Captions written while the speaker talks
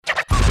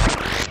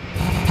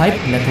Pipe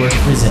Network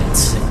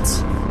presents.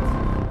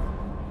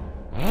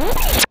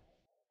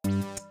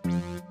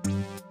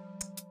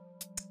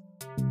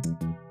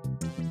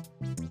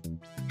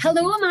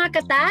 Hello mga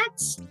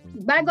katats!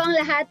 Bago ang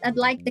lahat, I'd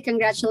like to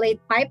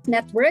congratulate Pipe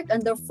Network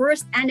on their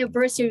first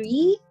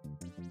anniversary.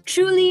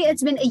 Truly,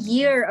 it's been a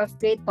year of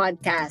great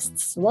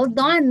podcasts. Well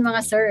done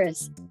mga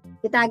sirs!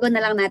 Itago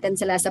na lang natin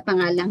sila sa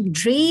pangalang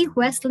Dre,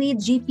 Wesley,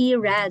 GP,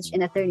 Raj,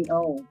 and Atty.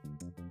 O.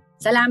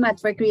 Salamat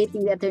for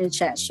creating the Atty.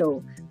 Chat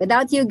Show.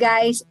 Without you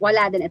guys,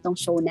 wala din itong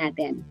show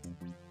natin.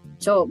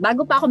 So,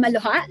 bago pa ako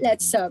maluha,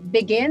 let's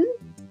begin.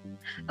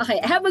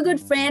 Okay, I have a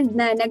good friend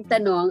na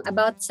nagtanong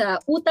about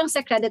sa utang sa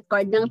credit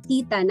card ng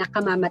tita na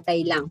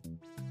kamamatay lang.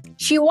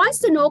 She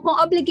wants to know kung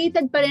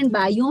obligated pa rin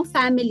ba yung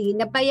family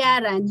na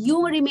bayaran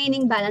yung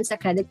remaining balance sa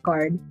credit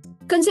card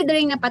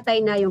considering napatay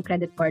na yung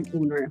credit card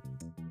owner.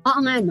 Oo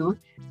nga no,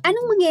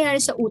 anong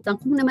mangyayari sa utang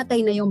kung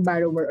namatay na yung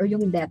borrower or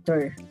yung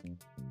debtor?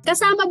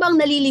 Kasama bang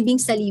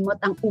nalilibing sa limot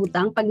ang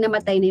utang pag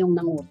namatay na yung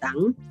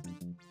nangutang?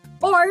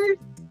 Or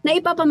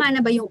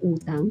naipapamana ba yung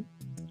utang?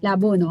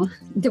 Labo no,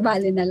 di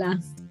bale na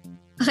lang.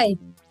 Okay,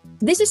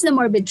 this is the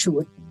morbid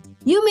truth.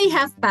 You may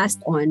have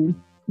passed on,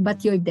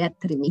 but your debt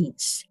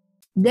remains.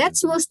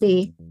 Debts will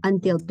stay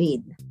until paid.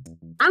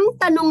 Ang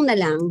tanong na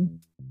lang,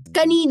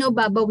 kanino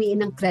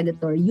babawiin ng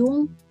creditor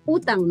yung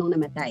utang nung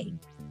namatay?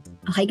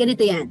 Okay,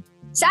 ganito yan.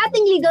 Sa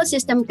ating legal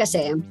system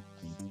kasi,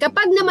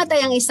 kapag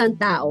namatay ang isang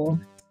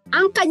tao,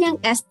 ang kanyang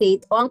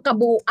estate o ang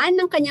kabuuan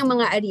ng kanyang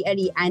mga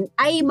ari-arian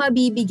ay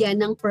mabibigyan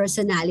ng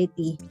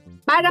personality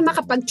para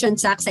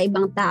makapag-transact sa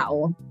ibang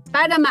tao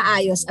para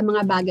maayos ang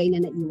mga bagay na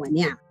naiwan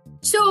niya.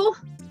 So,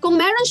 kung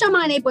meron siyang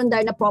mga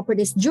naipundar na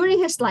properties during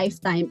his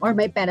lifetime or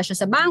may pera siya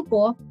sa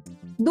bangko,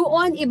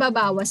 doon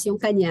ibabawas yung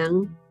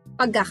kanyang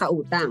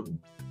pagkakautang.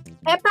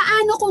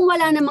 Paano kung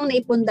wala namang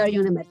naipundar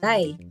yung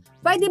namatay?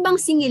 Pwede bang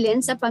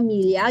singilin sa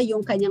pamilya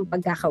yung kanyang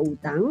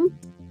pagkakautang?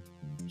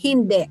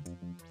 Hindi.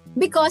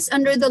 Because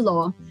under the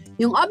law,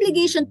 yung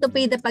obligation to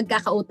pay the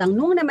pagkakautang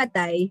nung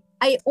namatay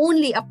ay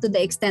only up to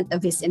the extent of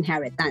his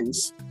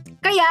inheritance.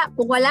 Kaya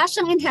kung wala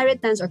siyang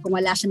inheritance or kung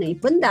wala siyang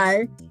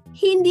naipundar,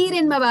 hindi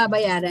rin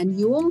mababayaran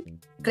yung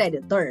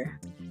creditor.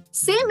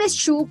 Same is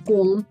true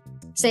kung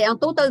say ang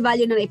total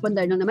value ng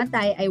naipundar nung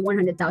namatay ay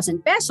 100,000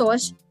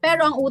 pesos,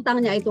 pero ang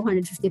utang niya ay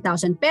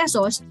 250,000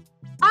 pesos,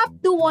 up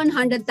to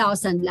 100,000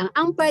 lang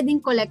ang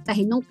pwedeng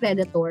kolektahin ng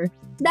creditor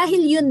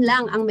dahil yun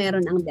lang ang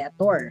meron ang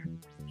debtor.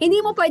 Hindi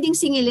mo pwedeng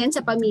singilin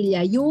sa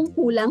pamilya yung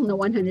kulang na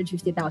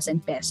 150,000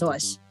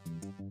 pesos.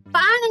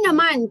 Paano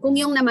naman kung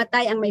yung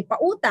namatay ang may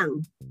pautang?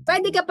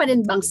 Pwede ka pa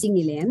rin bang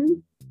singilin?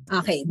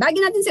 Okay,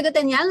 bago natin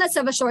sagutin yan, let's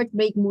have a short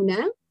break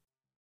muna.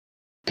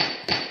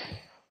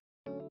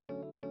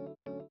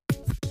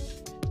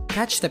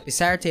 Catch the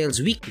Pizarra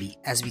Tales weekly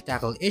as we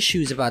tackle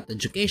issues about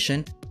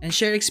education and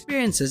share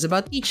experiences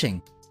about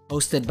teaching.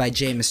 Hosted by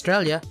James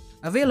Australia,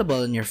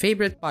 available on your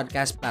favorite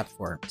podcast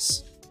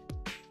platforms.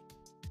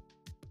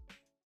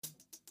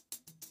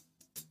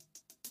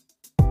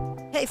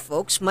 Hey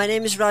folks, my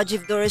name is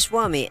Rajiv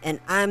Doreswamy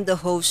and I'm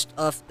the host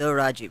of The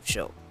Rajiv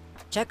Show.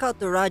 Check out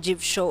The Rajiv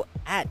Show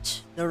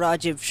at The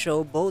Rajiv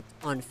Show both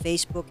on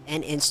Facebook and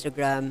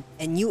Instagram,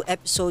 and new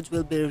episodes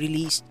will be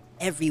released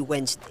every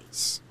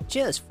Wednesdays.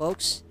 Cheers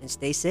folks, and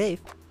stay safe.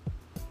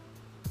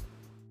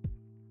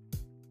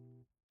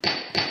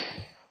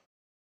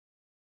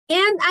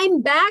 And I'm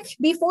back.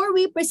 Before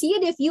we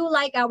proceed, if you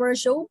like our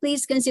show,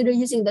 please consider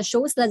using the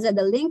show's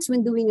Lazada links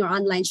when doing your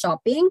online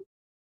shopping.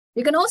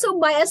 You can also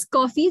buy us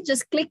coffee.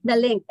 Just click the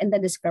link in the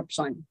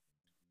description.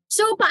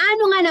 So,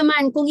 paano nga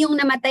naman kung yung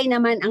namatay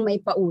naman ang may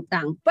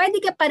pautang?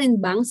 Pwede ka pa rin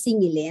bang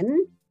singilin?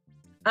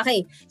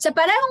 Okay, sa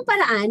parehong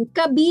paraan,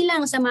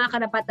 kabilang sa mga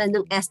karapatan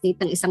ng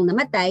estate ng isang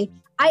namatay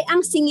ay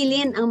ang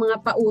singilin ang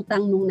mga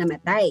pautang nung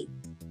namatay.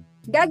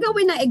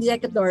 Gagawin ng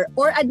executor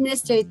or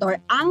administrator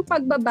ang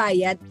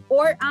pagbabayad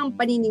or ang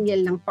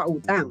paniningil ng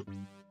pautang.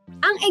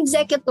 Ang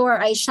executor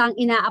ay siyang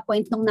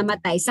ina-appoint nung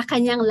namatay sa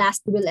kanyang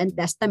last will and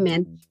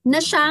testament na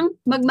siyang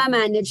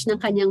magmamanage ng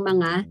kanyang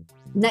mga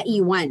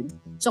naiwan.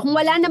 So kung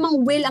wala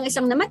namang will ang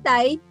isang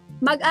namatay,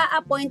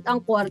 mag-a-appoint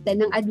ang korte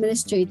ng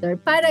administrator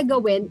para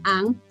gawin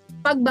ang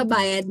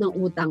pagbabayad ng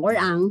utang or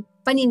ang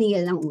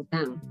paniningil ng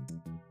utang.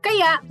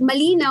 Kaya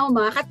malinaw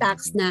mga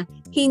kataks na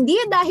hindi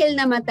dahil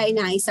namatay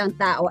na isang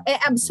tao,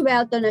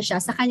 absuelto na siya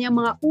sa kanyang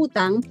mga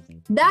utang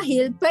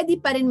dahil pwede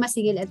pa rin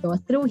masingil ito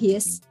through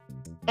his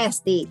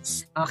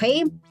estates.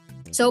 Okay?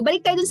 So,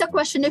 balik tayo dun sa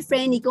question ni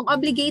Frenny, kung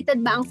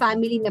obligated ba ang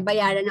family na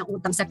bayaran ng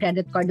utang sa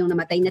credit card ng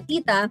namatay na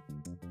tita,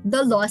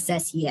 the law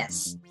says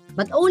yes.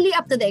 But only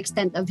up to the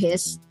extent of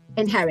his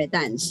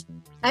inheritance.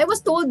 I was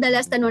told na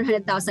less than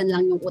 100,000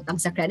 lang yung utang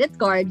sa credit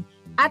card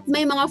at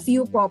may mga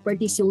few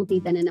properties yung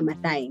tita na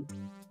namatay.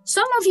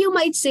 Some of you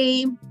might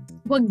say,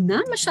 wag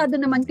na, masyado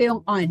naman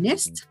kayong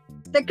honest.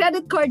 The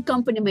credit card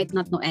company might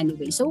not know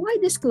anyway, so why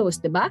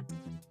disclose, diba?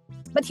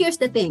 But here's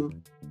the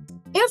thing.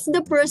 If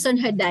the person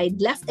who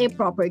died left a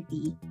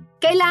property,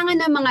 kailangan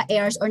ng mga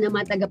heirs or ng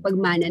mga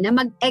tagapagmana na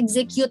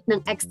mag-execute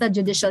ng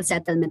extrajudicial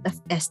settlement of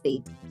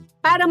estate.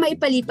 para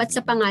maipalipat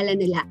sa pangalan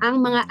nila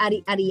ang mga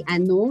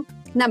ari-arian nung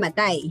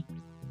namatay.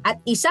 At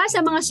isa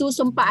sa mga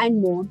susumpaan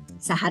mo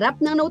sa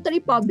harap ng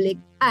notary public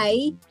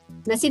ay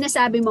na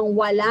sinasabi mong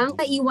walang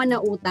naiwan na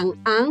utang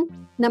ang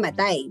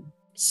namatay.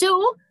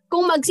 So,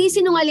 kung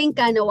magsisinungaling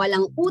ka na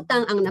walang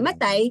utang ang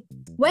namatay,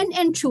 when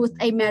in truth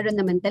ay meron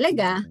naman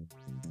talaga,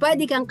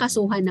 pwede kang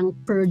kasuhan ng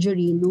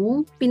perjury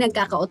nung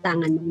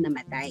pinagkakautangan nung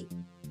namatay.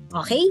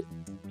 Okay?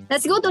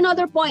 Let's go to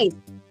another point.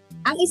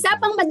 Ang isa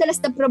pang madalas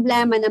na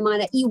problema ng mga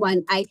naiwan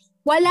ay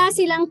wala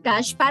silang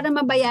cash para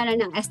mabayaran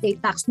ng estate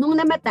tax nung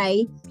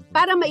namatay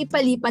para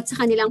maipalipat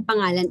sa kanilang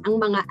pangalan ang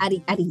mga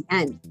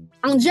ari-arian.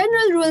 Ang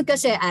general rule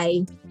kasi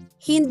ay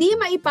hindi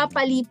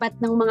maipapalipat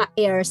ng mga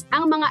heirs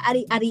ang mga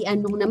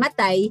ari-arian nung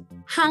namatay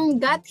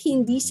hanggat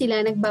hindi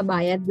sila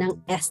nagbabayad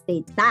ng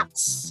estate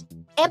tax.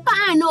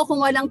 Paano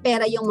kung walang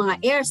pera yung mga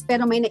heirs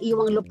pero may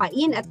naiwang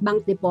lupain at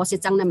bank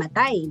deposits ang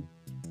namatay?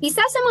 Isa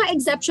sa mga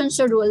exceptions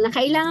sa rule na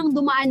kailangang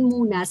dumaan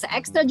muna sa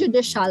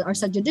extrajudicial or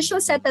sa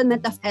judicial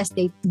settlement of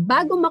estate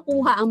bago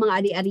makuha ang mga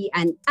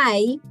ari-arian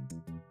ay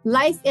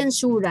life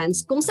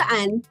insurance kung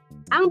saan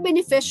ang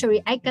beneficiary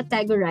ay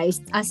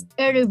categorized as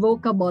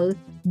irrevocable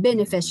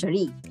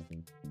beneficiary.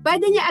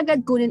 Pwede niya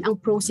agad kunin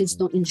ang proceeds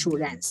ng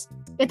insurance.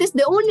 It is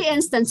the only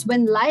instance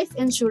when life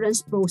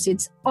insurance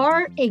proceeds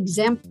are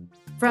exempt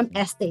from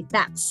estate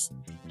tax.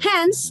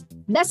 Hence,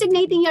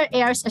 designating your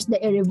heirs as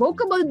the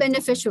irrevocable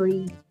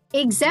beneficiary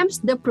exempts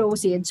the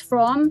proceeds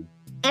from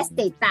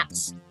estate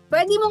tax.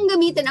 Pwede mong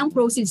gamitin ang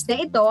proceeds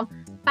na ito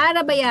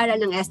para bayaran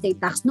ng estate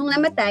tax nung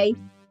namatay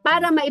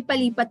para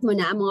maipalipat mo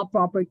na ang mga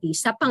property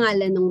sa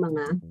pangalan ng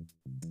mga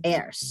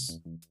heirs.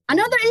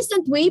 Another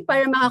instant way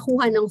para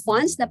makakuha ng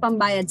funds na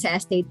pambayad sa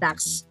estate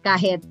tax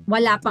kahit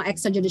wala pang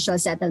extrajudicial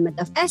settlement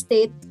of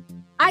estate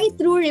ay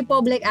through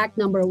Republic Act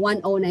No.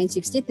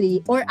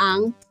 10963 or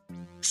ang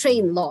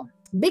Train Law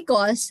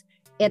because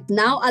it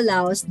now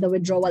allows the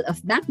withdrawal of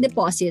bank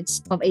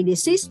deposits of a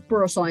deceased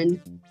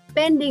person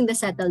pending the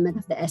settlement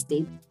of the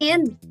estate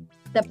and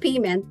the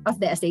payment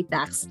of the estate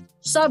tax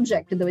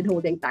subject to the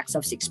withholding tax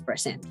of 6%.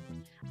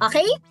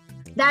 Okay?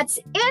 That's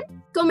it.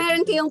 Kung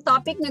meron kayong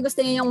topic na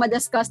gusto niyo yung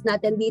madiscuss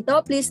natin dito,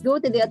 please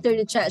go to the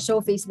Attorney Chat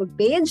Show Facebook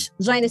page.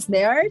 Join us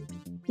there.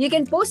 You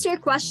can post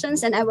your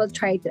questions and I will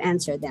try to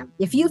answer them.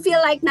 If you feel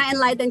like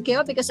na-enlightened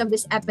kayo because of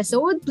this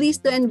episode, please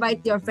do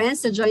invite your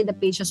friends to join the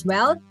page as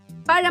well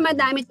para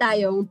madami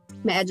tayong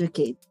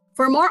ma-educate.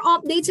 For more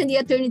updates on the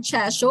Attorney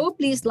Chat Show,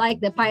 please like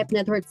the Pipe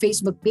Network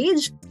Facebook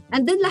page.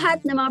 And then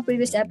lahat ng mga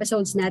previous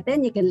episodes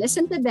natin, you can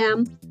listen to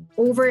them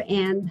over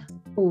and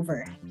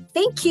over.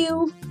 Thank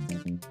you!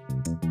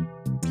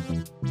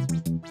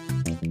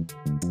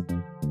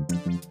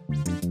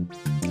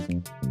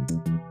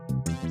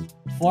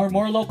 For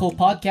more local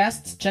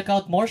podcasts, check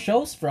out more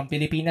shows from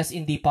Pilipinas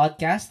Indie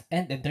Podcast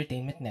and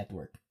Entertainment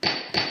Network.